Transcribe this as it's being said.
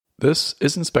This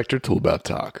is Inspector Toolbath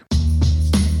Talk.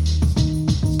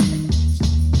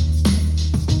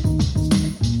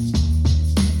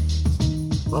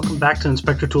 Welcome back to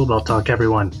Inspector Toolbelt Talk,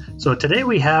 everyone. So today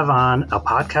we have on a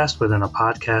podcast within a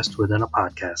podcast within a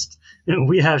podcast.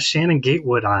 We have Shannon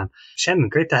Gatewood on. Shannon,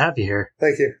 great to have you here.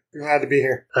 Thank you. Glad to be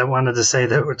here. I wanted to say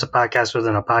that it's a podcast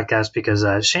within a podcast because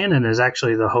Shannon is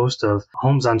actually the host of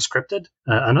Homes Unscripted,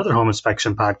 another home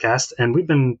inspection podcast. And we've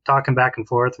been talking back and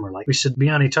forth, and we're like, we should be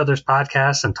on each other's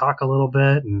podcasts and talk a little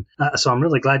bit. And so I'm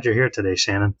really glad you're here today,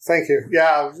 Shannon. Thank you.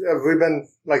 Yeah, we've been,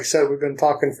 like I said, we've been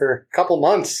talking for a couple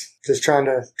months, just trying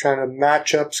to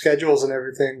match up schedules and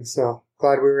everything. So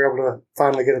glad we were able to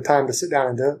finally get a time to sit down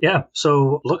and do it. Yeah.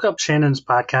 So look up Shannon's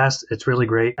podcast. It's really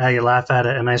great. You laugh at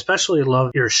it. And I especially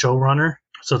love your showrunner.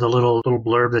 So the little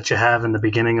blurb that you have in the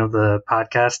beginning of the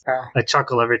podcast, I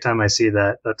chuckle every time I see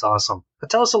that. That's awesome. But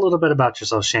tell us a little bit about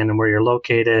yourself, Shannon, where you're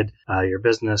located, your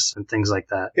business, and things like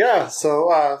that. Yeah.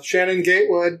 So Shannon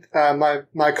Gatewood,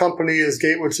 my company is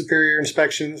Gatewood Superior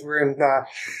Inspections. We're in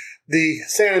the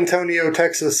San Antonio,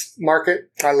 Texas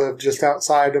market. I live just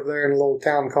outside of there in a little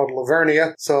town called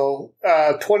Lavernia. So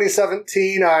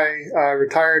 2017, I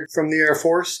retired from the Air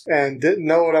Force and didn't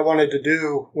know what I wanted to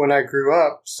do when I grew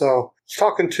up. So I was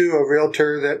talking to a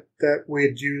realtor that we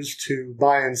had used to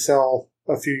buy and sell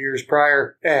a few years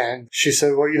prior. And she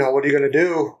said, well, what are you going to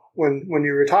do when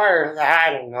you retire?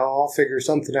 I don't know. I'll figure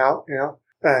something out,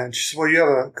 And she said, well, you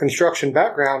have a construction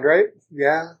background, right?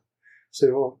 Yeah. I said,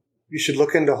 well, you should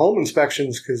look into home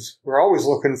inspections because we're always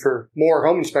looking for more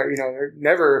home inspections. They're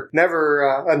never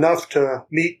enough to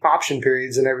meet option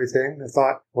periods and everything. I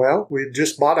thought, well, we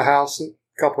just bought a house a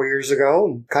couple years ago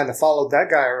and kind of followed that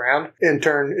guy around. In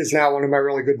turn, is now one of my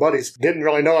really good buddies. Didn't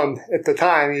really know him at the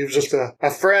time. He was just a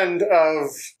friend of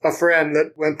a friend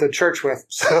that went to church with.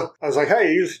 So I was like,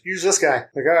 hey, use this guy.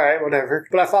 Like, all right, whatever.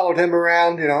 But I followed him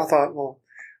around. I thought, well,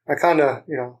 I kind of,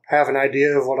 have an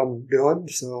idea of what I'm doing,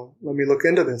 so let me look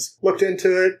into this. Looked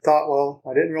into it, thought, well,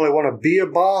 I didn't really want to be a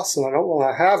boss, and I don't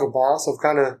want to have a boss. I've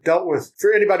kind of dealt with,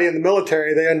 for anybody in the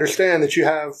military, they understand that you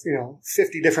have,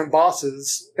 50 different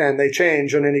bosses, and they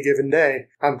change on any given day.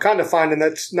 I'm kind of finding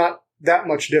that's not that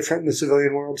much different in the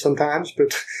civilian world sometimes,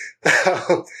 but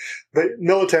but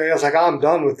military, I was like, I'm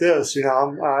done with this,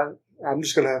 I'm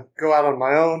just going to go out on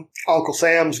my own. Uncle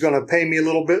Sam's going to pay me a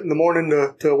little bit in the morning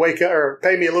to wake up, or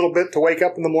pay me a little bit to wake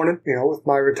up in the morning, with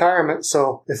my retirement.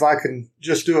 So if I can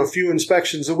just do a few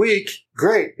inspections a week,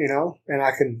 great, and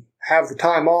I can have the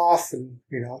time off and,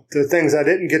 the things I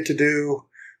didn't get to do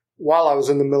while I was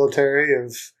in the military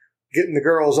of getting the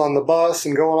girls on the bus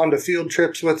and going on to field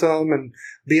trips with them and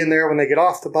being there when they get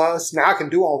off the bus. Now I can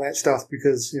do all that stuff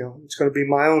because, it's going to be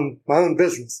my own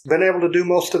business. Been able to do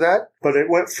most of that, but it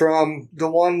went from the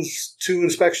 2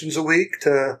 inspections a week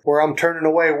to where I'm turning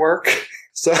away work.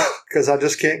 So, because I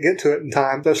just can't get to it in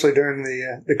time, especially during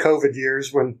the COVID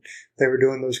years when they were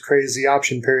doing those crazy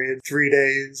option periods, 3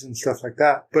 days and stuff like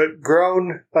that. But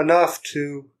grown enough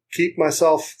to keep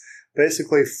myself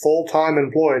basically full-time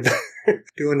employed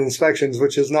doing inspections,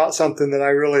 which is not something that I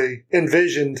really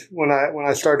envisioned when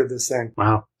I started this thing.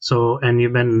 Wow. So, and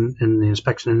you've been in the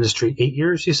inspection industry 8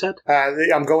 years, you said?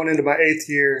 I'm going into my 8th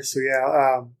year. So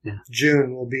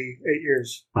June will be 8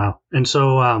 years. Wow. And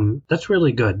so, that's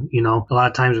really good. A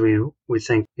lot of times we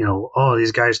think,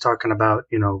 these guys talking about,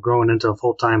 growing into a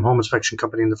full-time home inspection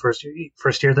company in the first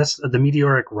year. That's the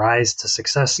meteoric rise to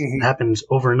success. Mm-hmm. Happens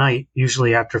overnight,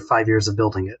 usually after 5 years of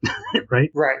building it,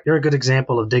 right? Right. You're a good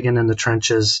example of digging in the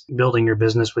trenches, building your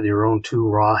business with your own 2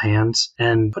 raw hands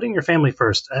and putting your family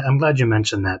first. I'm glad you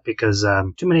mentioned that because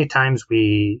too many times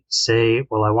we say,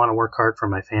 well, I want to work hard for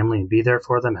my family and be there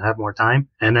for them and have more time.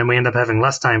 And then we end up having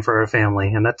less time for our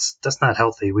family. And that's not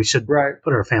healthy. We should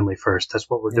put our family first. That's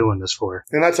what we're doing this for.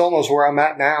 And that's almost where I'm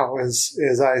at now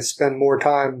is I spend more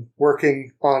time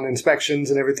working on inspections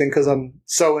and everything because I'm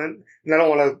so in. And I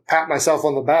don't want to pat myself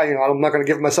on the back. I'm not going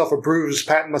to give myself a bruise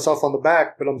patting myself on the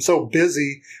back, but I'm so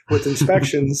busy with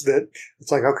inspections that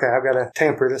it's like, okay, I've got to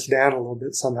tamper this down a little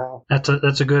bit somehow. That's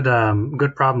a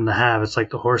good problem to have. It's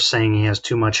like the horse saying he has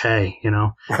too much hay,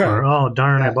 or, oh,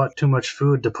 darn, I bought too much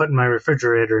food to put in my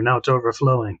refrigerator. Now it's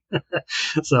overflowing.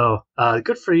 So,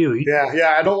 good for you.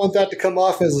 Yeah. I don't want that to come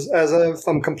off as if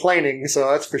I'm complaining.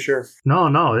 So that's for sure. No.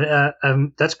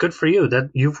 That's good for you. That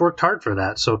you've worked hard for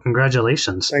that. So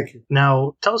congratulations. Thank you.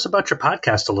 Now, tell us about your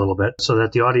podcast a little bit so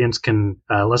that the audience can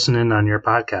listen in on your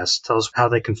podcast. Tell us how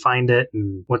they can find it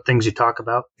and what things you talk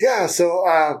about. Yeah, so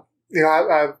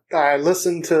I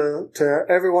listen to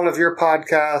every one of your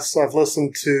podcasts. I've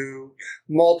listened to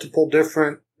multiple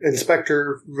different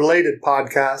inspector related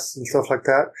podcasts and stuff like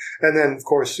that. And then, of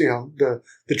course, the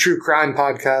true crime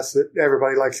podcasts that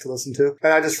everybody likes to listen to.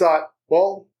 And I just thought,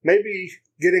 well, maybe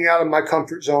getting out of my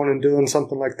comfort zone and doing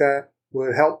something like that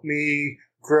would help me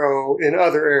grow in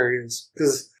other areas.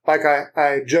 Because like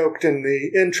I joked in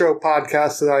the intro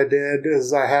podcast that I did,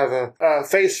 is I have a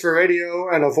face for radio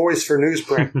and a voice for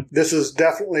newsprint. This is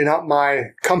definitely not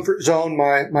my comfort zone,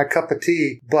 my cup of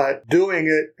tea, but doing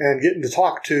it and getting to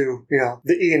talk to,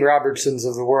 the Ian Robertsons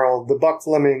of the world, the Buck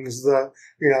Flemings, the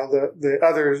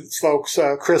other folks,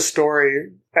 Chris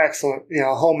Story, excellent,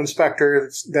 home inspector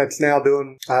that's now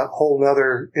doing a whole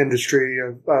nother industry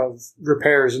of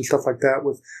repairs and stuff like that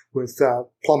with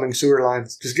plumbing, sewer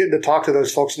lines. Just getting to talk to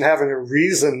those folks and having a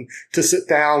reason to sit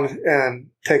down and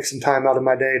take some time out of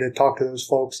my day to talk to those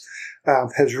folks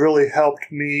has really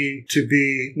helped me to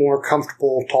be more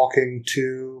comfortable talking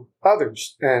to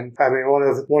others. And I mean,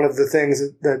 one of the things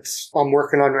that's I'm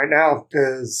working on right now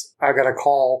is I got a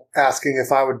call asking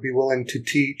if I would be willing to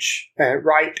teach and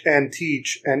write and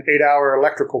teach an 8-hour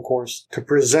electrical course to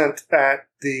present at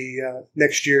the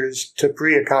next year's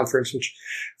TPRIA conference, which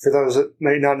for those that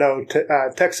may not know,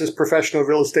 Texas Professional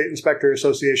Real Estate Inspector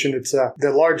Association. It's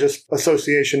the largest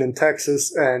association in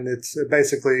Texas, and it's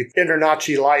basically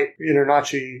InterNACHI light.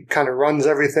 InterNACHI kind of runs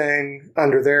everything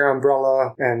under their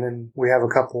umbrella, and then we have a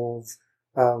couple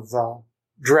of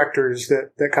directors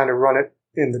that kind of run it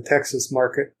in the Texas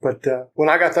market. But when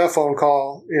I got that phone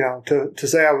call, to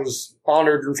say I was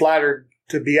honored and flattered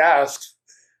to be asked,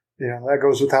 that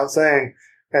goes without saying.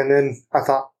 And then I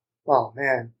thought, oh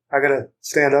man, I got to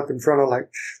stand up in front of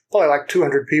probably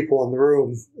 200 people in the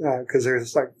room, because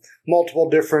there's multiple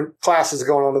different classes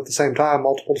going on at the same time,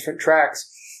 multiple different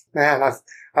tracks. Man,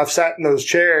 I've sat in those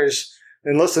chairs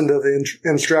and listened to the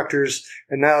instructors,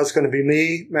 and now it's going to be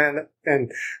me, man. And,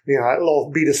 that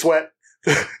little bead of sweat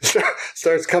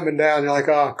starts coming down. You're like,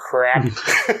 oh crap.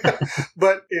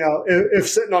 But, if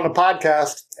sitting on a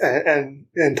podcast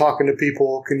and talking to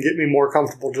people can get me more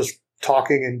comfortable just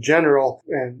talking in general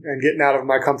and getting out of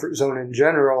my comfort zone in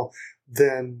general,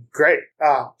 then great.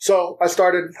 So I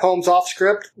started Homes Off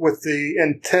Script with the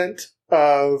intent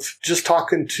of just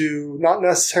talking to not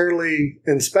necessarily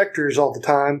inspectors all the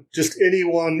time, just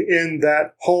anyone in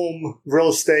that home real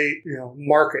estate,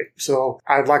 market. So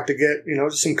I'd like to get,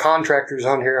 some contractors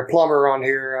on here, a plumber on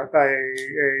here,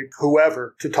 a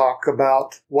whoever, to talk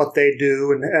about what they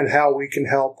do and how we can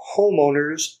help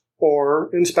homeowners or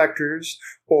inspectors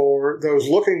or those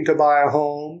looking to buy a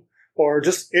home or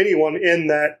just anyone in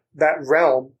that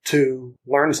realm to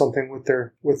learn something with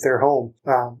their home.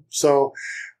 So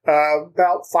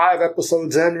about 5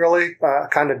 episodes in, really,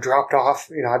 kind of dropped off.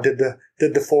 I did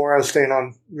the 4. I was staying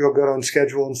on real good on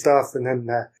schedule and stuff. And then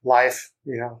life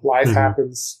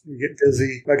happens. You get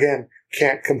busy. Again,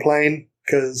 can't complain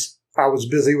because I was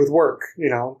busy with work,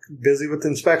 busy with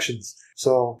inspections.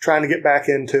 So trying to get back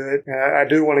into it. And I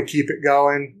do want to keep it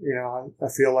going. I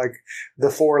feel like the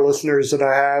 4 listeners that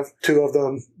I have, 2 of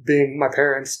them being my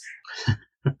parents,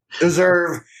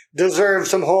 deserve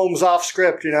some Homes Off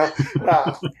Script,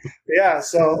 yeah.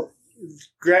 So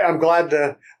great. I'm going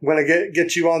to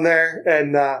get you on there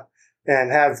and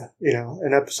have,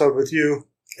 an episode with you.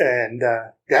 And,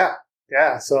 yeah.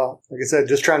 So like I said,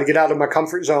 just trying to get out of my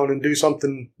comfort zone and do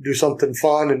something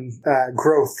fun and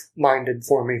growth minded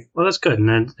for me. Well, that's good.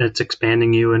 And it's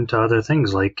expanding you into other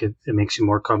things. Like it makes you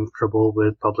more comfortable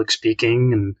with public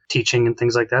speaking and teaching and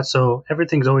things like that. So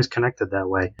everything's always connected that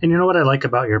way. And you know what I like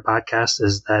about your podcast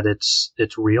is that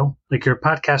it's real. Like your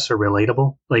podcasts are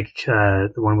relatable. Like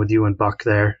the one with you and Buck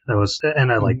there.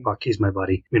 And I like Buck. He's my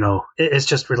buddy. It's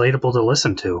just relatable to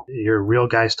listen to. You're real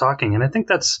guys talking. And I think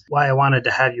that's why I wanted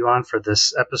to have you on for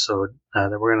this episode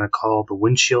that we're going to call the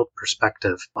Windshield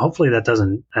Perspective. Hopefully that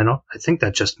doesn't, I think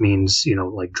that just means,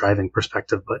 like driving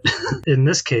perspective, but in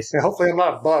this case. Yeah, hopefully I'm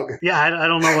not a bug. Yeah, I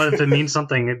don't know if it means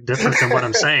something different than what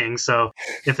I'm saying. So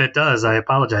if it does, I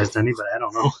apologize to anybody. I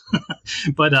don't know.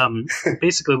 But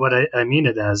basically what I mean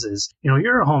it as is,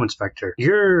 you're a home inspector.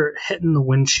 You're hitting the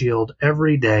windshield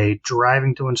every day,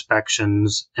 driving to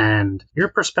inspections, and your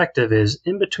perspective is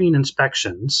in between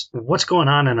inspections. What's going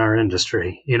on in our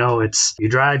industry? It's you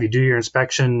drive, you do your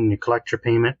inspection, you collect your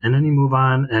payment, and then you move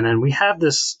on. And then we have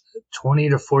this 20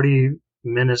 to 40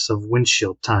 minutes of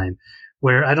windshield time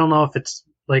where I don't know if it's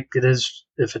like it is,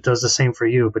 if it does the same for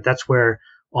you, but that's where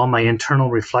all my internal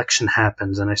reflection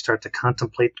happens and I start to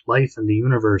contemplate life and the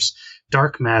universe,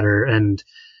 dark matter, and,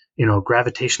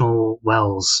 gravitational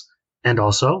wells, and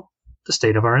also the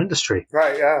state of our industry.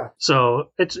 Right, yeah.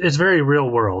 So it's very real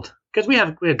world. because we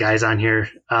have guys on here,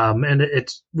 and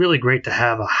it's really great to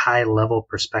have a high level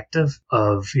perspective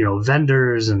of,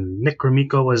 vendors, and Nick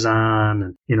Gromyko was on,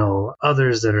 and,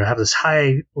 others that have this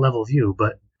high level view.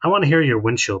 But I want to hear your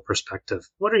windshield perspective.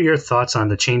 What are your thoughts on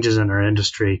the changes in our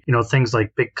industry? Things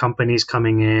like big companies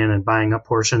coming in and buying up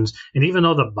portions. And even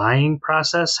though the buying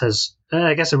process has,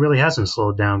 I guess it really hasn't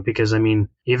slowed down, because,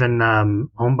 even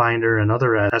Homebinder and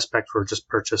other aspects were just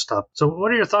purchased up. So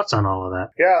what are your thoughts on all of that?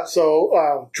 Yeah,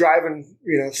 so driving,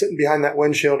 sitting behind that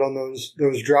windshield on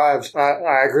those drives,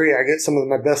 I agree. I get some of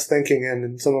my best thinking in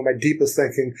and some of my deepest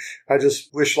thinking. I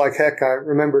just wish like heck I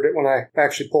remembered it when I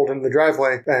actually pulled into the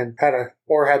driveway and had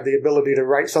the ability to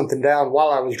write something down while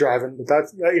I was driving. But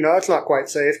that's not quite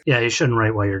safe. Yeah, you shouldn't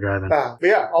write while you're driving. But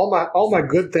yeah, all my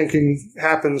good thinking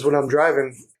happens when I'm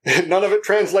driving. None of it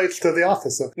translates to the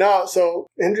office. So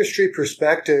industry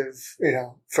perspective,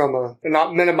 from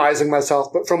not minimizing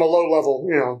myself, but from a low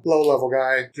level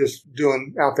guy just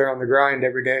doing out there on the grind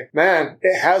every day, man,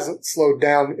 it hasn't slowed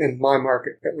down in my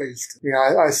market, at least.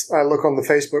 I look on the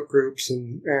Facebook groups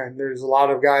and there's a lot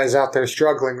of guys out there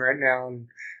struggling right now,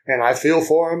 and I feel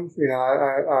for them.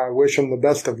 I wish them the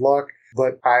best of luck.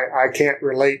 But I can't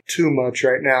relate too much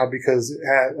right now because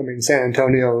San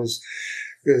Antonio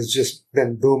has just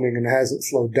been booming and hasn't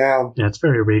slowed down. Yeah, it's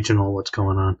very regional what's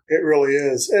going on. It really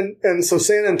is. And so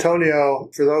San Antonio,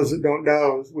 for those that don't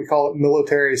know, we call it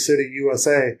Military City,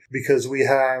 USA, because we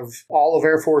have all of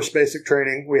Air Force basic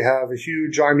training. We have a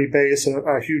huge Army base and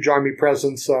a huge Army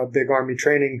presence, a big Army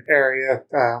training area.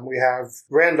 We have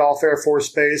Randolph Air Force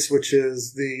Base, which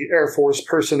is the Air Force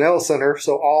Personnel Center.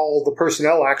 So all the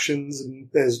personnel actions, and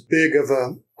as big of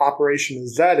an operation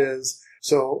as that is.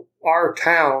 So our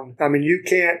town, you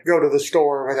can't go to the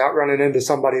store without running into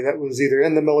somebody that was either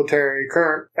in the military,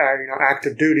 current,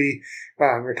 active duty,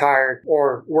 retired,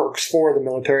 or works for the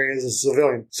military as a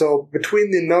civilian. So between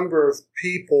the number of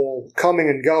people coming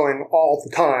and going all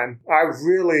the time, I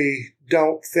really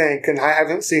don't think, and I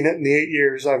haven't seen it in the 8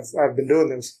 years I've been doing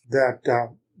this,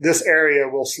 that this area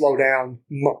will slow down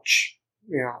much.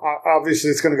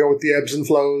 Obviously it's going to go with the ebbs and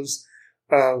flows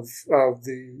of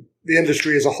the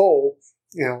industry as a whole.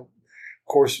 Of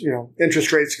course,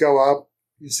 interest rates go up.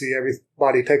 You see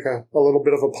everybody take a little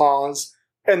bit of a pause,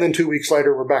 and then 2 weeks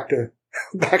later, we're back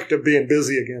to being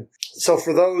busy again. So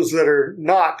for those that are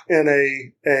not in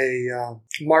a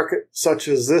market such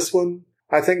as this one,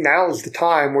 I think now is the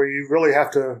time where you really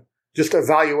have to just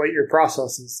evaluate your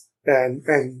processes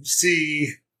and see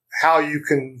how you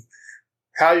can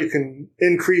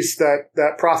increase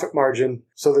that profit margin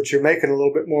so that you're making a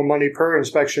little bit more money per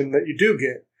inspection that you do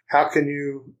get. How can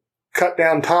you cut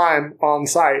down time on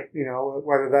site?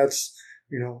 Whether that's,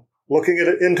 looking at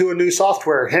it into a new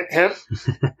software, hint, hint,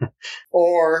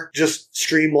 or just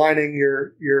streamlining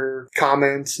your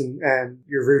comments and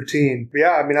your routine. But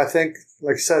yeah, I think,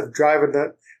 like I said, driving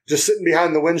that, just sitting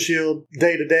behind the windshield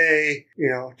day to day,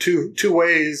 two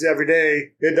ways every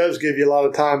day, it does give you a lot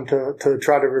of time to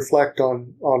try to reflect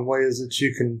on ways that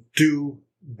you can do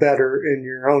better in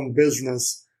your own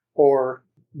business or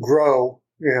grow.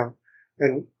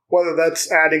 And whether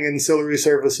that's adding ancillary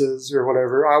services or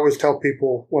whatever, I always tell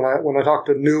people when I talk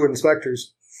to new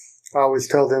inspectors, I always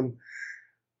tell them,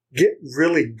 get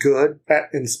really good at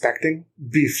inspecting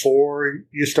before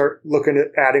you start looking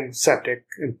at adding septic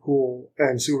and pool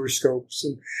and sewer scopes.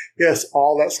 And yes,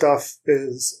 all that stuff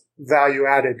is value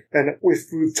added. And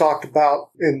we've talked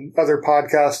about in other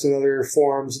podcasts and other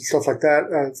forums and stuff like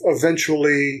that,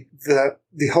 eventually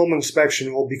the home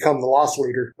inspection will become the loss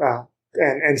leader.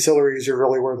 And ancillaries are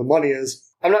really where the money is.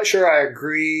 I'm not sure I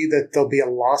agree that there'll be a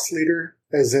loss leader,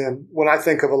 as in when I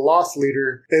think of a loss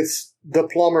leader, it's the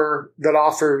plumber that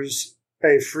offers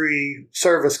a free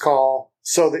service call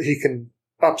so that he can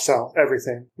upsell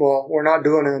everything. Well, we're not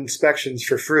doing inspections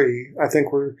for free. I think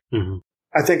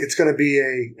I think it's going to be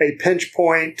a pinch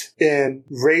point in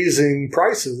raising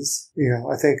prices.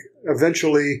 I think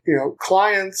eventually,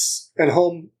 clients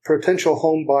and potential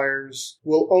home buyers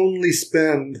will only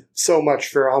spend so much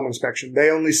for a home inspection. They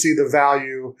only see the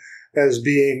value as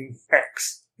being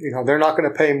X. They're not going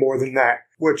to pay more than that,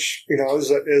 which,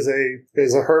 is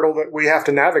a hurdle that we have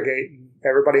to navigate.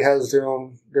 Everybody has their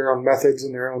own methods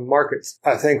and their own markets.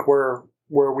 I think where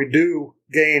we do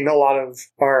gain a lot of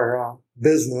our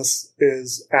business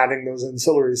is adding those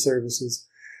ancillary services.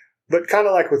 But kind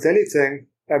of like with anything,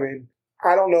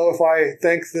 I don't know if I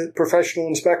think that professional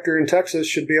inspector in Texas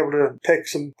should be able to take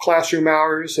some classroom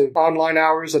hours and online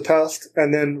hours, a test,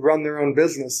 and then run their own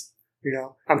business.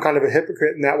 I'm kind of a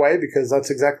hypocrite in that way because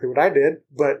that's exactly what I did.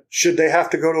 But should they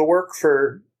have to go to work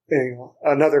for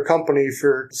another company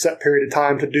for a set period of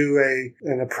time to do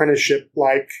an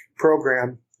apprenticeship-like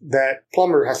program? that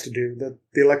plumber has to do, that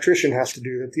the electrician has to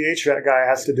do, that the HVAC guy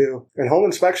has to do. And home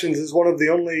inspections is one of the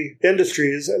only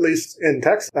industries, at least in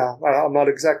Texas. I'm not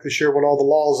exactly sure what all the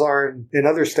laws are in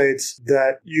other states,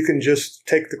 that you can just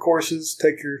take the courses,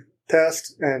 take your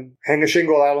test, and hang a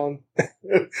shingle out on,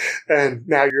 and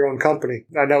now your own company.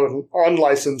 I know in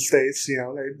unlicensed states,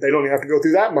 they don't even have to go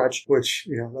through that much, which,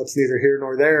 that's neither here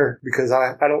nor there because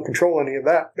I don't control any of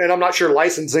that. And I'm not sure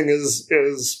licensing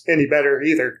is any better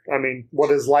either. I mean, what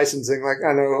is licensing? Like,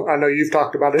 I know you've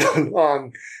talked about it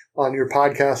on your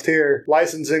podcast here.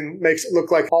 Licensing makes it look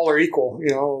like all are equal.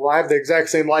 I have the exact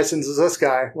same license as this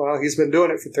guy. Well, he's been doing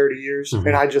it for 30 years,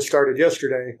 and I just started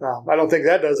yesterday. I don't think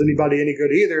that does anybody any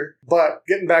good either. But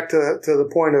getting back to the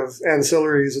point of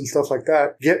ancillaries and stuff like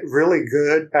that, get really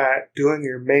good at doing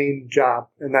your main job,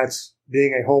 and that's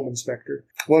being a home inspector.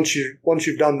 Once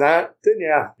you've done that, then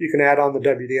you can add on the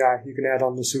WDI, you can add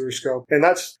on the sewer scope, and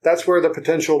that's where the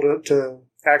potential to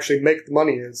actually make the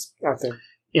money is, I think.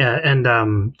 Yeah,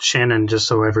 and Shannon, just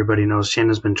so everybody knows,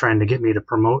 Shannon's been trying to get me to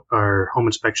promote our home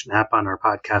inspection app on our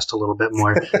podcast a little bit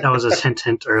more. That was a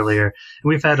hint earlier. And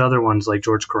we've had other ones like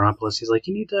George Karampoulos. He's like,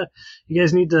 you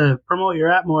guys need to promote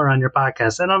your app more on your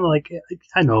podcast. And I'm like,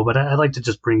 I know, but I like to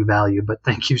just bring value. But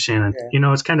thank you, Shannon.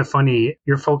 Yeah. It's kind of funny.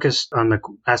 You're focused on the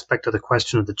aspect of the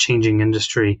question of the changing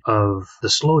industry of the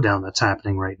slowdown that's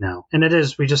happening right now. And it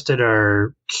is, we just did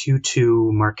our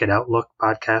Q2 Market Outlook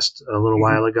podcast a little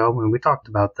while ago, and we talked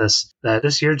about that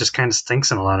this year just kind of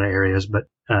stinks in a lot of areas. But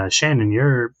Shannon,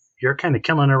 you're kind of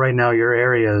killing it right now. Your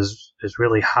area is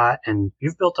really hot, and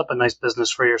you've built up a nice business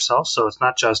for yourself. So it's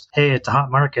not just, hey, it's a hot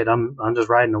market, I'm just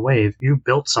riding a wave. You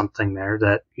built something there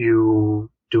that you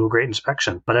do a great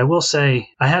inspection. But I will say,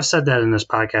 I have said that in this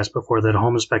podcast before, that a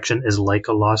home inspection is like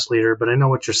a loss leader, but I know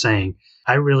what you're saying.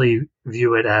 I really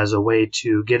view it as a way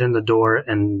to get in the door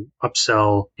and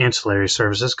upsell ancillary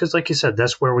services because, like you said,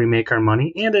 that's where we make our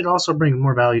money, and it also brings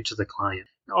more value to the client.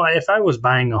 If I was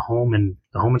buying a home and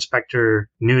the home inspector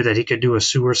knew that he could do a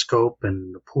sewer scope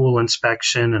and a pool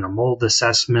inspection and a mold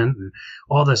assessment and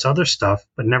all this other stuff,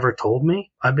 but never told me,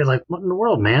 I'd be like, what in the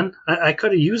world, man? I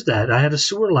could have used that. I had a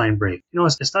sewer line break.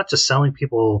 It's not just selling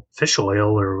people fish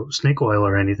oil or snake oil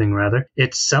or anything, rather.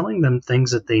 It's selling them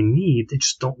things that they need. They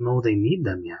just don't know they need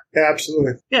them yet. Yeah,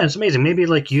 absolutely. Yeah, it's amazing. Maybe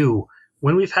like you,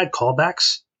 when we've had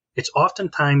callbacks, it's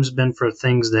oftentimes been for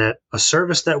things that a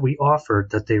service that we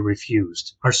offered that they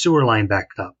refused. Our sewer line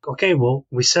backed up. Okay, well,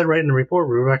 we said right in the report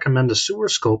we recommend a sewer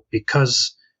scope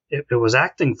because it was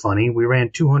acting funny. We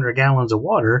ran 200 gallons of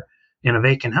water in a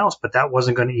vacant house, but that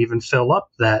wasn't going to even fill up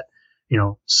that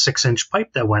 6-inch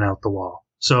pipe that went out the wall.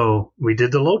 So we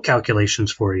did the load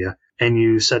calculations for you, and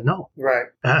you said no. Right.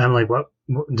 I'm like, well,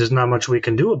 there's not much we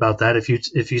can do about that. If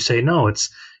you say no, it's,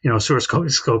 sewer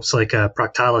scope's like a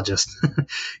proctologist.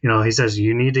 He says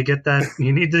you need to get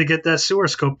that sewer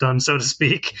scope done, so to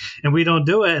speak, and we don't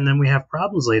do it, and then we have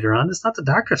problems later on. It's not the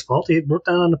doctor's fault. He wrote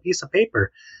down on a piece of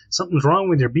paper, something's wrong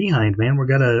with your behind, man. We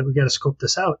gotta scope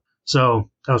this out. So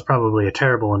that was probably a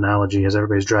terrible analogy as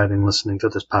everybody's driving, listening to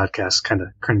this podcast, kind of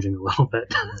cringing a little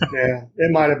bit. Yeah,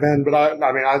 it might have been, but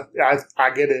I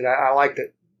get it. I liked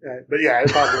it. But yeah, it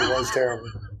probably was terrible.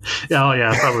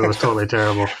 It probably was totally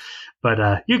terrible.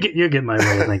 But you get my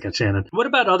way of thinking, Shannon. What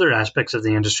about other aspects of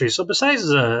the industry? So besides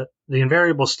the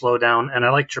invariable slowdown, and I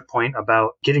liked your point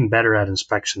about getting better at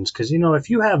inspections, because, if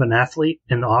you have an athlete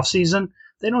in the off season,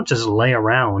 they don't just lay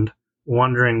around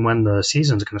wondering when the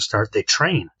season's going to start. They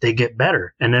train, they get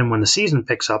better, and then when the season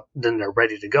picks up, then they're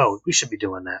ready to go. We should be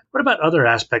doing that. What about other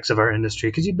aspects of our industry?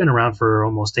 Because you've been around for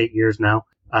almost 8 years now,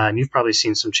 and you've probably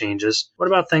seen some changes. What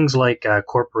about things like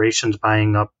corporations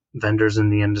buying up vendors in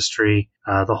the industry,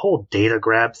 the whole data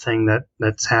grab thing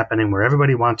that's happening where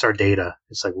everybody wants our data?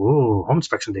 It's like, whoa, home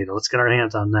inspection data, let's get our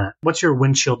hands on that. What's your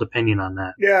windshield opinion on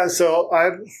that? Yeah, so I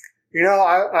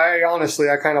honestly,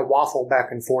 I kind of waffle back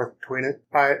and forth between it.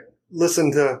 I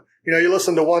listen to, you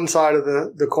listen to one side of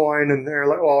the coin and they're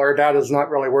like, well, our data's not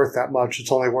really worth that much. It's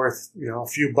only worth, a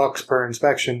few bucks per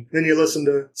inspection. Then you listen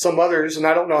to some others, and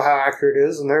I don't know how accurate it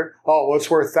is, and they're, it's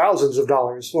worth thousands of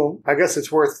dollars. Well, I guess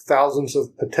it's worth thousands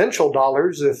of potential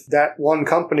dollars if that one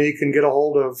company can get a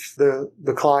hold of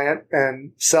the client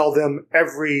and sell them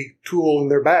every tool in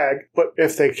their bag. But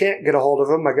if they can't get a hold of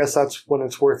them, I guess that's when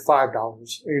it's worth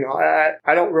 $5.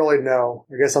 I don't really know.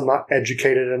 I guess I'm not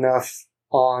educated enough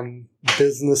on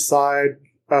business side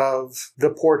of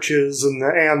the porches and the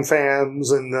AmFams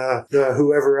and the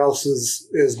whoever else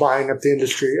is buying up the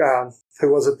industry.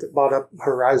 Who was it that bought up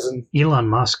Horizon? Elon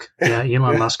Musk. Yeah,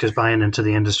 Elon Musk is buying into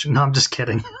the industry. No, I'm just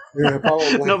kidding. Yeah,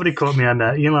 probably. Nobody quote me on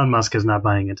that. Elon Musk is not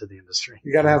buying into the industry.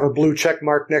 You got to have a blue check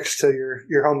mark next to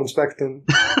your home inspection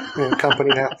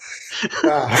company now.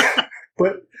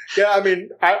 But yeah, I mean,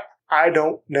 I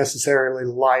don't necessarily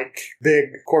like big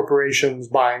corporations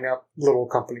buying up little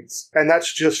companies. And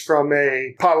that's just from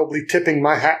probably tipping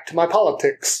my hat to my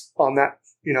politics on that,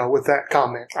 with that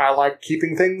comment. I like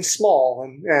keeping things small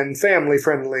and family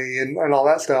friendly and all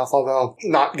that stuff, although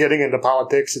not getting into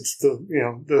politics. It's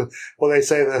they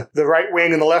say the right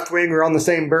wing and the left wing are on the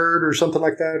same bird or something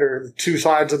like that, or the two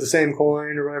sides of the same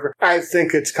coin or whatever. I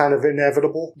think it's kind of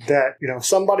inevitable that,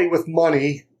 somebody with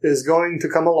money is going to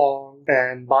come along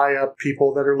and buy up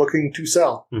people that are looking to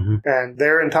sell. Mm-hmm. And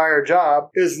their entire job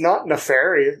is not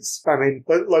nefarious. I mean,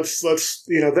 let's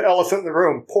the elephant in the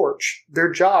room, Porch.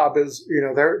 Their job is,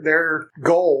 their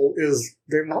goal is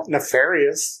they're not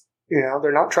nefarious.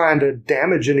 They're not trying to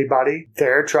damage anybody.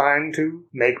 They're trying to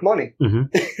make money. Mm-hmm.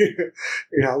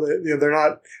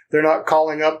 They're not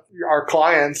calling up our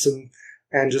clients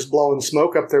and just blowing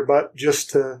smoke up their butt just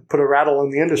to put a rattle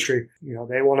in the industry.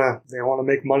 They want to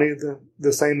make money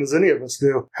the same as any of us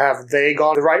do. Have they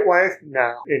gone the right way?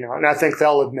 No. And I think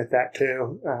they'll admit that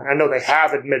too. I know they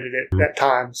have admitted it at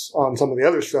times on some of the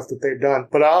other stuff that they've done.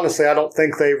 But honestly, I don't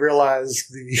think they realize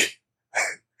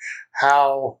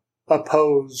how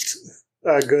opposed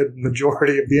a good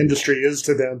majority of the industry is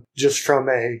to them just from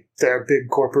their big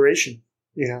corporation.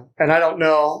 And I don't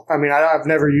know. I mean, I've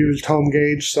never used Home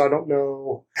Gauge, so I don't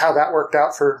know how that worked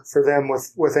out for them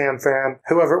with AmFam.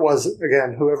 Whoever it was,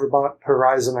 again, whoever bought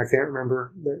Horizon, I can't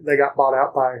remember. They got bought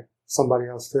out by somebody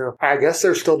else too. I guess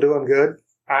they're still doing good.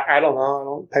 I don't know. I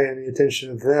don't pay any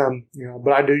attention to them,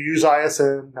 but I do use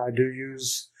ISN. I do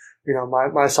use,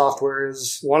 my software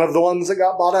is one of the ones that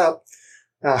got bought out.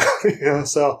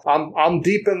 So I'm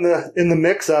deep in the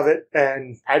mix of it,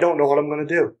 and I don't know what I'm going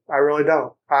to do. I really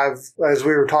don't. As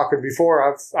we were talking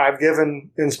before, I've given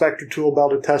Inspector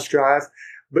Toolbelt a test drive,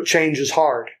 but change is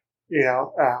hard.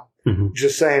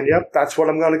 Just saying, yep, that's what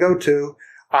I'm going to go to.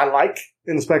 I like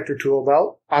Inspector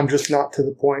Toolbelt. I'm just not to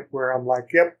the point where I'm like,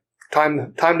 yep,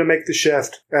 time to make the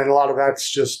shift. And a lot of that's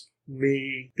just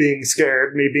me being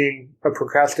scared, me being a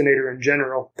procrastinator in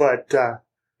general. But,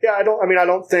 yeah, I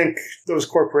don't think those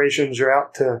corporations are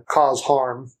out to cause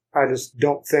harm. I just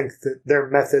don't think that their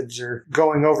methods are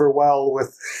going over well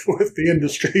with the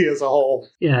industry as a whole.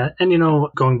 Yeah, and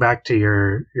going back to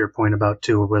your point about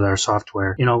too with our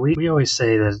software, we always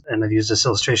say that, and I've used this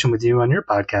illustration with you on your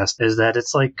podcast, is that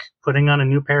it's like putting on a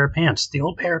new pair of pants. The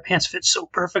old pair of pants fit so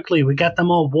perfectly. We got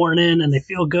them all worn in and they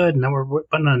feel good, and now we're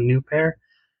putting on a new pair.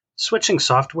 Switching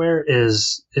software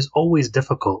is always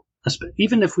difficult.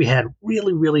 Even if we had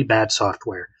really, really bad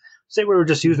software. Say we were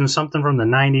just using something from the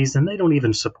 90s and they don't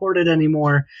even support it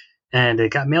anymore, and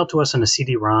it got mailed to us in a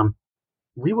CD-ROM,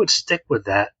 we would stick with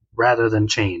that rather than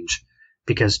change,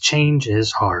 because change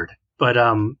is hard. But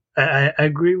I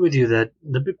agree with you that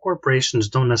the big corporations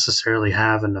don't necessarily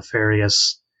have a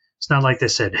nefarious... It's not like they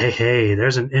said, hey,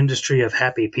 there's an industry of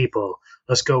happy people.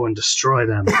 Let's go and destroy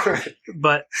them.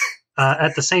 But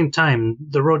at the same time,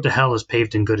 the road to hell is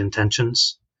paved in good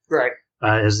intentions. Right.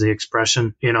 Is the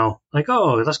expression, like,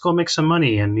 oh, let's go make some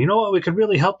money. And you know what? We could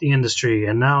really help the industry.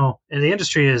 And now the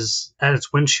industry is at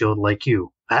its windshield like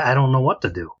you. I don't know what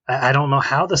to do. I don't know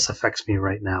how this affects me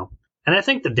right now. And I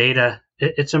think the data,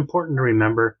 it's important to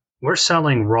remember, we're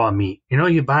selling raw meat.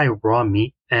 You buy raw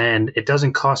meat and it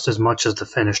doesn't cost as much as the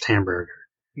finished hamburger.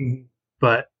 Mm-hmm.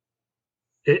 But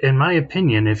in my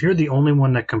opinion, if you're the only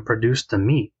one that can produce the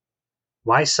meat,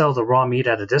 why sell the raw meat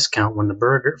at a discount when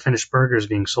the finished burger is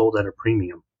being sold at a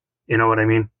premium? You know what I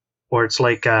mean? Or it's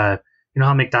like, how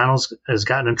McDonald's has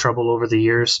gotten in trouble over the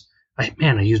years? I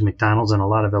use McDonald's in a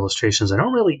lot of illustrations. I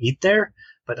don't really eat there,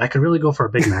 but I could really go for a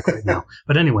Big Mac right now.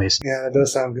 But anyways. Yeah, that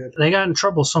does sound good. They got in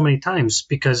trouble so many times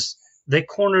because they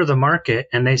corner the market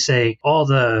and they say, all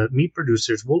the meat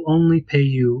producers will only pay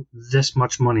you this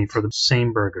much money for the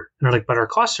same burger. And they're like, but our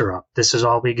costs are up. This is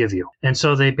all we give you. And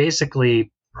so they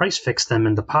basically price fix them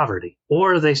into poverty.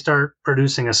 Or they start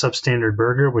producing a substandard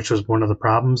burger, which was one of the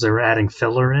problems. They were adding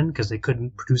filler in because they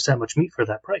couldn't produce that much meat for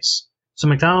that price. So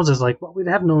McDonald's is like, well, we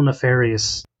have no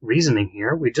nefarious reasoning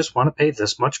here. We just want to pay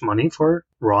this much money for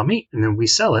raw meat, and then we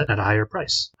sell it at a higher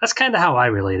price. That's kind of how I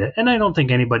relate it. And I don't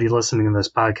think anybody listening to this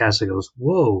podcast goes,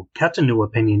 whoa, that's a new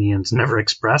opinion Ian's never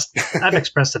expressed. I've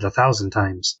expressed it 1,000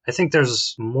 times. I think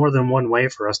there's more than one way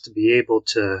for us to be able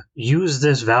to use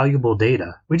this valuable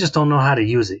data. We just don't know how to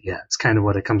use it yet. It's kind of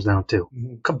what it comes down to.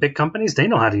 Mm-hmm. Big companies, they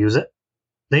know how to use it.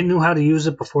 They knew how to use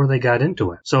it before they got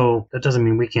into it. So that doesn't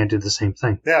mean we can't do the same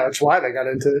thing. Yeah, that's why they got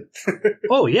into it.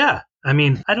 Oh, yeah. I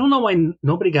mean, I don't know why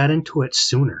nobody got into it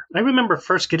sooner. I remember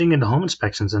first getting into home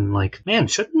inspections and like, man,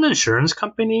 shouldn't insurance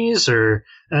companies or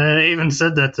I even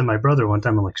said that to my brother one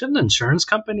time. I'm like, shouldn't insurance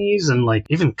companies and like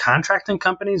even contracting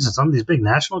companies and some of these big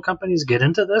national companies get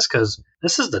into this? Because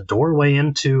this is the doorway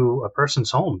into a person's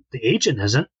home. The agent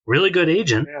isn't. Really good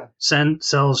agent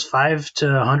sells 5 to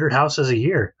 100 houses a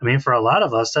year. I mean, for a lot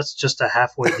of us, that's just a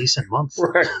halfway decent month.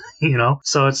 Right. You know,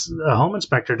 so it's a home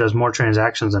inspector does more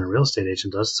transactions than a real estate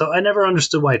agent does. So I never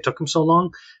understood why it took them so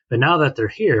long. But now that they're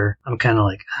here, I'm kind of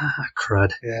like,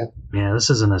 crud. Yeah, this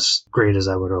isn't as great as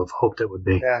I would have hoped it would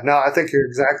be. Yeah, no, I think you're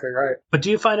exactly right. But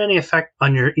do you find any effect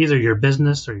on either your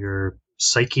business or your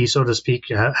psyche, so to speak,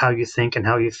 how you think and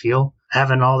how you feel?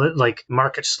 Having all that, like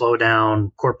market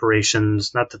slowdown,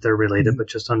 corporations, not that they're related, but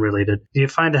just unrelated. Do you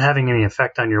find it having any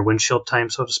effect on your windshield time,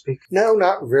 so to speak? No,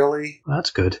 not really. Well,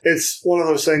 that's good. It's one of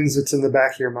those things that's in the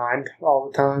back of your mind all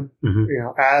the time. Mm-hmm. You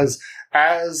know,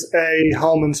 as a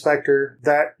home inspector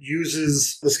that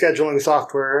uses the scheduling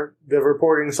software, the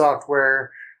reporting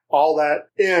software, all that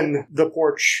in the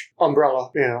porch umbrella,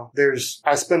 you know,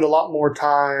 I spend a lot more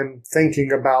time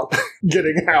thinking about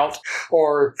getting out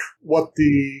or what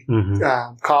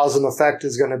the cause and effect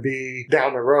is going to be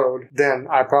down the road than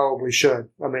I probably should.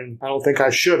 I mean, I don't think I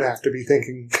should have to be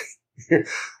thinking.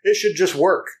 It should just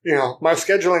work. You know, my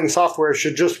scheduling software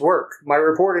should just work. My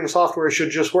reporting software should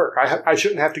just work. I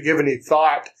shouldn't have to give any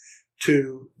thought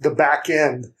to the back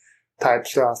end type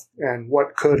stuff and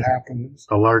what could happen.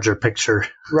 A larger picture.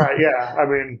 Right, yeah. I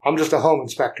mean, I'm just a home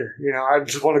inspector. You know, I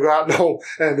just want to go out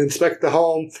and inspect the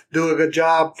home, do a good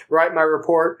job, write my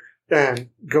report, and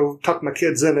go tuck my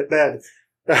kids in at bed.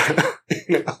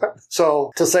 You know?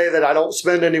 So to say that I don't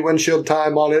spend any windshield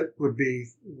time on it would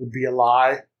be a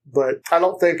lie. But I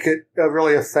don't think it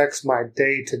really affects my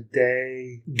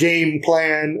day-to-day game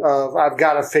plan of I've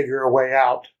got to figure a way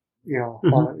out. You know,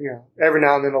 you know, every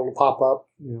now and then it'll pop up.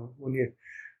 You know,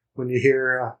 when you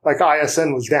hear like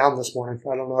ISN was down this morning.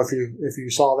 I don't know if you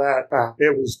saw that.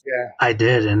 It was I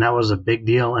did, and that was a big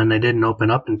deal. And they didn't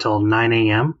open up until 9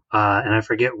 a.m. And I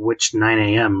forget which 9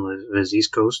 a.m. It was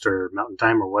East Coast or Mountain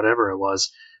Time or whatever it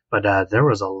was. But there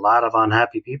was a lot of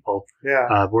unhappy people.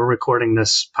 Yeah. We're recording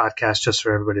this podcast just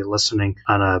for everybody listening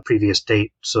on a previous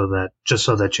date, so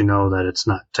that you know that it's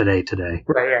not today.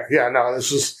 Right. Yeah. No,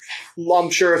 this is. I'm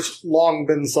sure it's long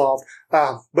been solved.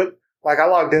 But like I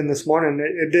logged in this morning,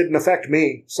 it didn't affect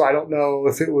me, so I don't know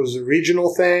if it was a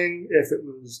regional thing, if it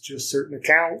was just certain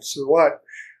accounts or what.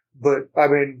 But I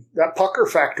mean, that pucker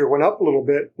factor went up a little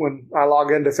bit when I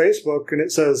log into Facebook and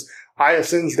it says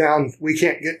ISN's down. We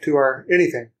can't get to our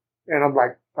anything. And I'm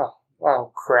like,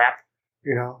 oh, crap,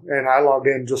 you know, and I logged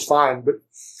in just fine, but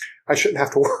I shouldn't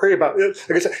have to worry about it.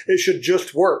 Like I said, it should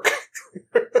just work.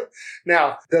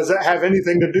 Now, does that have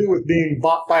anything to do with being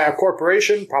bought by a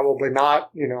corporation? Probably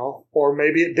not, you know, or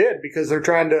maybe it did because they're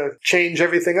trying to change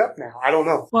everything up now. I don't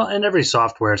know. Well, and every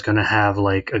software is going to have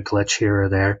like a glitch here or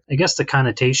there. I guess the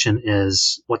connotation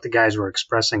is what the guys were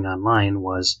expressing online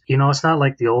was, you know, it's not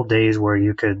like the old days where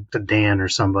you could to Dan or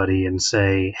somebody and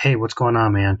say, hey, what's going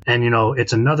on, man? And, you know,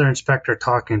 it's another inspector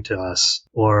talking to us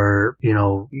or, you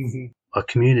know, a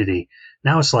community.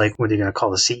 Now it's like, what are you going to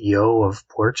call the CEO of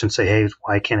Porch and say, hey,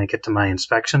 why can't I get to my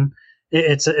inspection?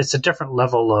 It's a different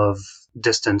level of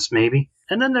distance, maybe.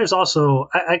 And then there's also...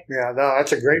 Yeah, no,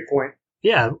 that's a great point.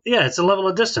 Yeah, it's a level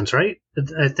of distance, right?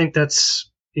 I think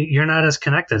that's... You're not as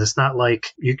connected. It's not like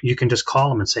you can just call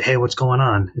them and say, hey, what's going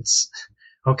on? It's...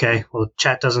 Okay, well,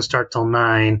 chat doesn't start till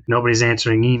 9. Nobody's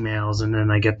answering emails, and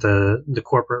then I get the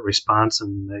corporate response,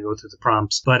 and I go through the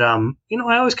prompts. But you know,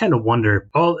 I always kind of wonder.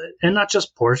 Oh, and not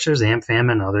just Porsches,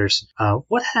 AmFam, and others.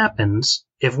 What happens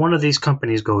if one of these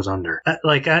companies goes under?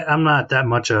 I'm not that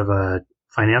much of a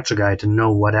financial guy to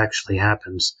know what actually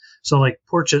happens. So, like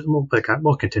Porsche,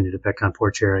 we'll continue to pick on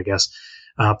Porsche here, I guess.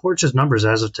 Porch's numbers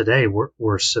as of today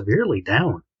were severely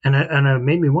down. And it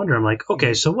made me wonder, I'm like,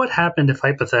 okay, so what happened if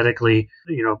hypothetically,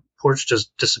 you know, Porch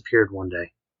just disappeared one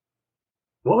day?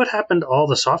 What would happen to all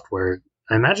the software?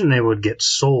 I imagine they would get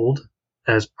sold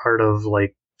as part of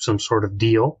like some sort of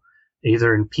deal,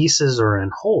 either in pieces or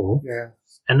in whole. Yeah.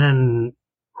 And then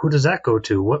who does that go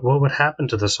to? What would happen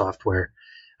to the software?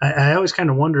 I always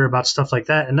kind of wonder about stuff like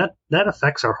that, and that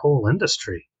affects our whole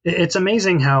industry. It's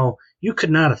amazing how you could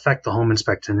not affect the home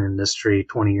inspection industry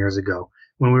 20 years ago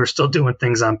when we were still doing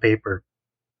things on paper.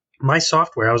 My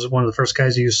software, I was one of the first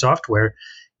guys to use software.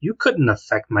 You couldn't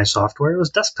affect my software. It was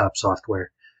desktop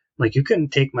software. Like, you couldn't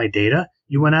take my data.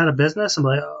 You went out of business. I'm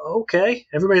like, okay,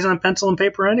 everybody's on pencil and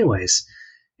paper anyways.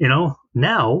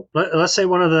 Now, let's say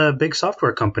one of the big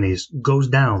software companies goes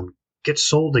down, gets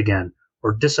sold again,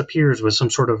 or disappears with some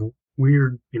sort of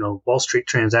weird, Wall Street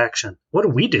transaction. What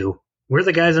do? We're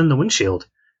the guys in the windshield.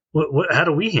 How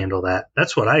do we handle that?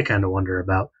 That's what I kind of wonder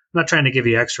about. I'm not trying to give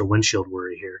you extra windshield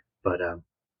worry here, but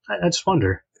I just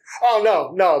wonder. Oh,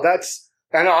 no,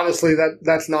 and honestly,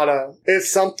 that's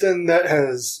it's something that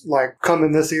has like come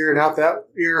in this ear and out that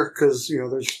ear because,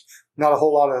 there's not a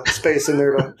whole lot of space in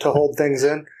there to hold things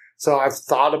in. So I've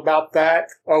thought about that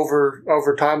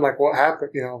over time, like what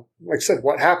happened, like I said,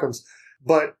 what happens.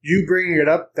 But you bringing it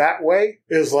up that way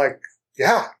is like,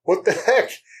 yeah, what the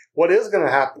heck? What is going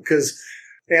to happen? Because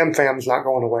AmFam's not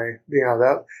going away.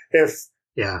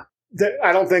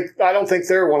 I don't think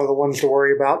they're one of the ones to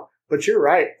worry about. But you're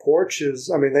right. Porch is,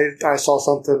 I saw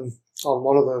something on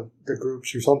one of the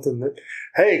groups or something that,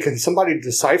 hey, can somebody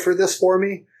decipher this for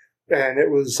me? And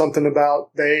it was something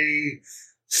about they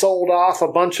sold off a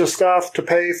bunch of stuff to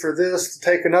pay for this, to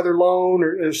take another loan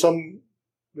or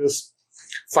this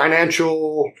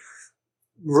financial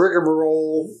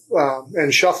rigmarole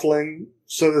and shuffling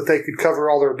so that they could cover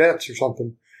all their debts or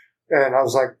something. And I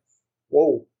was like,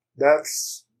 whoa,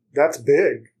 that's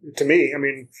big to me.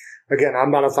 Again,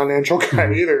 I'm not a financial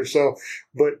guy either. So,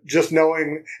 but just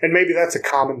knowing, and maybe that's a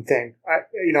common thing.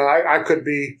 I could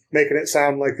be making it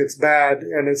sound like it's bad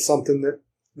and it's something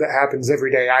that happens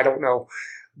every day. I don't know,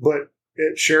 but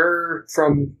it sure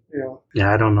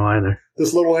Yeah, I don't know either.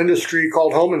 This little industry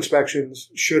called home inspections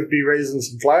should be raising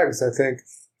some flags, I think.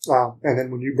 And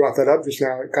then when you brought that up just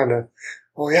now, it kind of,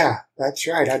 oh yeah, that's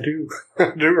right. I do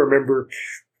remember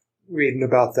reading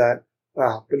about that.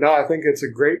 But no, I think it's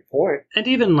a great point. And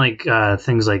even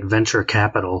things like venture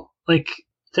capital,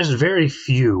 there's very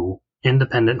few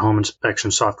independent home inspection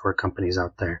software companies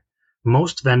out there.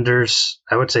 Most vendors,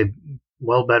 I would say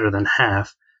well better than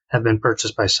half, have been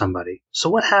purchased by somebody. So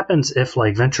what happens if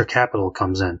venture capital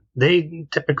comes in? They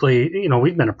typically,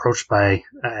 we've been approached by,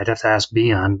 I'd have to ask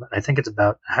Beyond, but I think it's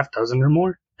about a half dozen or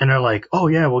more. And they're like, oh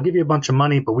yeah, we'll give you a bunch of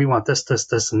money, but we want this, this,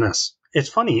 this, and this. It's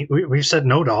funny. We've said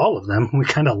no to all of them. We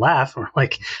kind of laugh. We're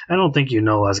like, I don't think you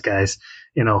know us guys.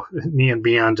 Me and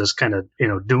Beyond just kind of,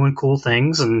 doing cool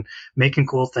things and making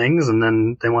cool things. And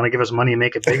then they want to give us money and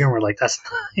make it bigger. And we're like,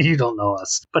 you don't know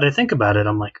us. But I think about it.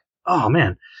 I'm like, oh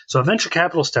man. So venture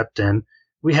capital stepped in.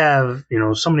 We have,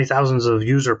 so many thousands of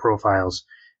user profiles.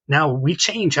 Now we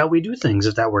change how we do things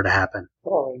if that were to happen.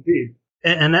 Oh, indeed.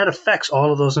 And that affects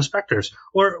all of those inspectors.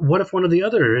 Or what if one of the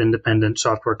other independent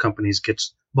software companies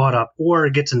gets bought up or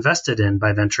gets invested in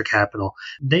by venture capital?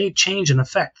 They change and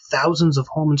affect thousands of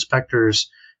home inspectors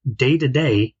day to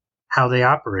day, how they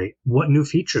operate, what new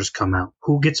features come out,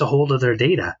 who gets a hold of their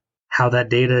data, how that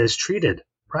data is treated,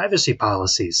 privacy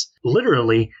policies.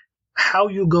 Literally, how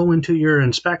you go into your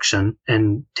inspection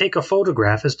and take a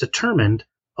photograph is determined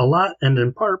a lot and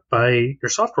in part by your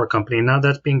software company. Now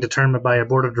that's being determined by a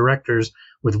board of directors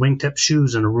with wingtip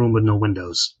shoes in a room with no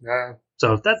windows. Yeah.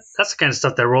 So that's the kind of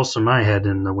stuff that rolls through my head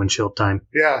in the windshield time.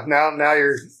 Yeah. Now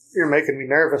you're making me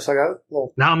nervous. I got a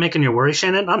little. Now I'm making you worry,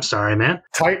 Shannon. I'm sorry, man.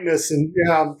 Tightness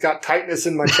I've got tightness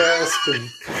in my chest and.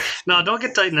 No, don't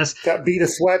get tightness. That bead of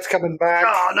sweat's coming back.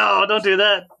 Oh no, don't do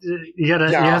that. You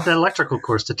have that electrical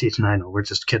course to teach, and I know we're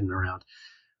just kidding around.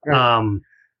 Right.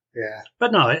 Yeah.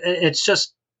 But no,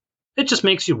 it just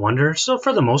makes you wonder. So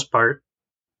for the most part,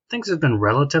 things have been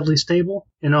relatively stable.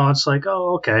 It's like,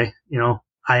 oh, okay.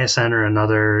 ISN or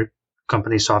another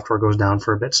company software goes down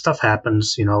for a bit. Stuff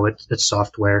happens. It's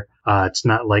software. It's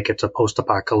not like it's a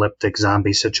post-apocalyptic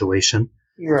zombie situation.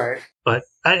 Right. But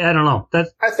I don't know.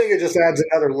 I think it just adds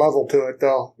another level to it,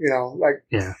 though.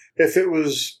 If it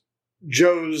was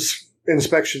Joe's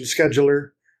inspection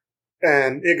scheduler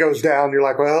and it goes down, you're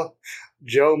like, well,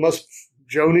 Joe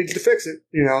needs to fix it,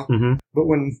 Mm-hmm. But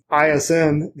when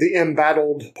ISN, the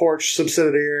embattled Porch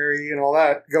subsidiary and all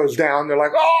that goes down, they're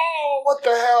like, oh, what the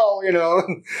hell,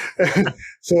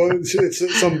 So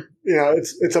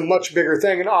it's a much bigger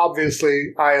thing. And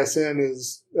obviously ISN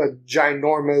is a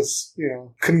ginormous,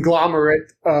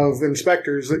 conglomerate of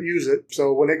inspectors that use it.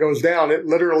 So when it goes down, it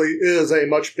literally is a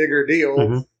much bigger deal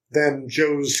mm-hmm. than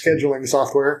Joe's scheduling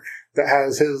software that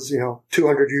has his,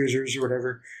 200 users or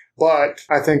whatever. But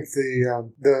I think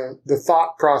the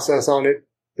thought process on it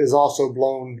is also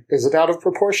blown. Is it out of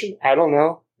proportion? I don't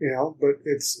know, but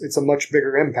it's a much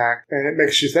bigger impact, and it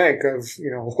makes you think of,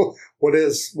 what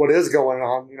is going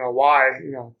on, why,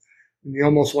 and you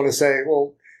almost want to say,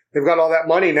 well, they've got all that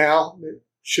money now. It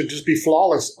should just be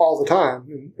flawless all the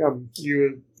time. And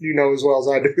you know as well as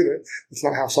I do that it's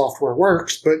not how software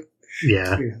works, but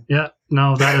Yeah.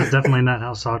 No, that is definitely not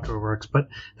how software works. But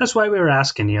that's why we were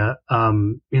asking you.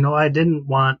 I didn't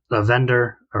want a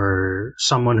vendor or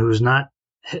someone who's not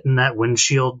hitting that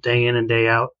windshield day in and day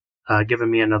out,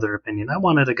 giving me another opinion. I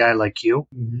wanted a guy like you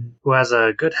who has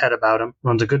a good head about him,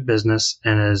 runs a good business,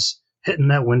 and is hitting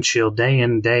that windshield day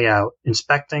in, day out,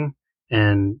 inspecting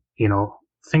and,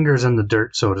 fingers in the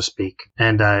dirt, so to speak.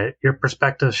 And your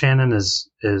perspective, Shannon, is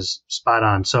spot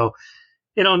on. So,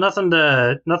 nothing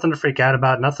to freak out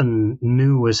about. Nothing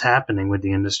new is happening with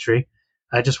the industry.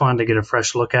 I just wanted to get a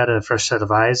fresh look at it, a fresh set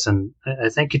of eyes, and I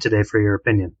thank you today for your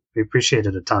opinion. We appreciate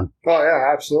it a ton. Oh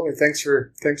yeah, absolutely. Thanks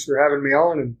for having me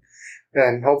on,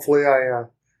 and hopefully I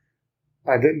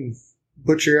didn't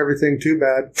butcher everything too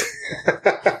bad.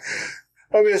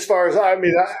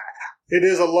 It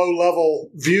is a low level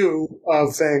view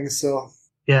of things, so.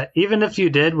 Yeah, even if you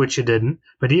did, which you didn't,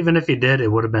 but even if you did, it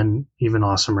would have been even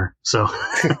awesomer. So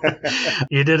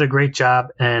you did a great job.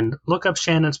 And look up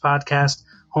Shannon's podcast,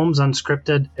 Homes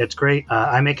Unscripted. It's great.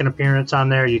 I make an appearance on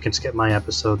there. You can skip my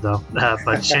episode, though.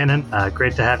 But Shannon,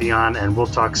 great to have you on, and we'll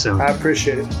talk soon. I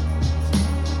appreciate it.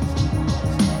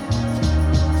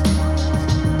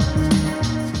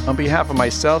 On behalf of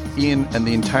myself, Ian, and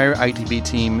the entire ITB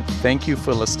team, thank you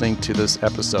for listening to this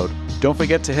episode. Don't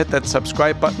forget to hit that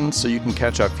subscribe button so you can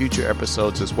catch our future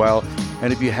episodes as well.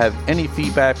 And if you have any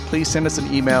feedback, please send us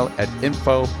an email at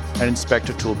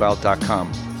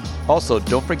info@inspectortoolbelt.com. Also,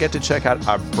 don't forget to check out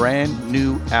our brand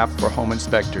new app for home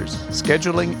inspectors,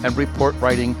 scheduling and report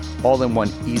writing all in one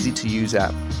easy-to-use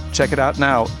app. Check it out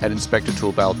now at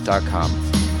inspectortoolbelt.com.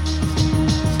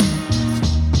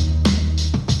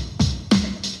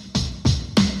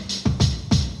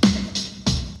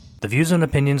 The views and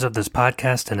opinions of this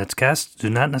podcast and its guests do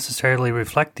not necessarily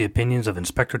reflect the opinions of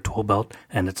Inspector Toolbelt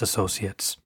and its associates.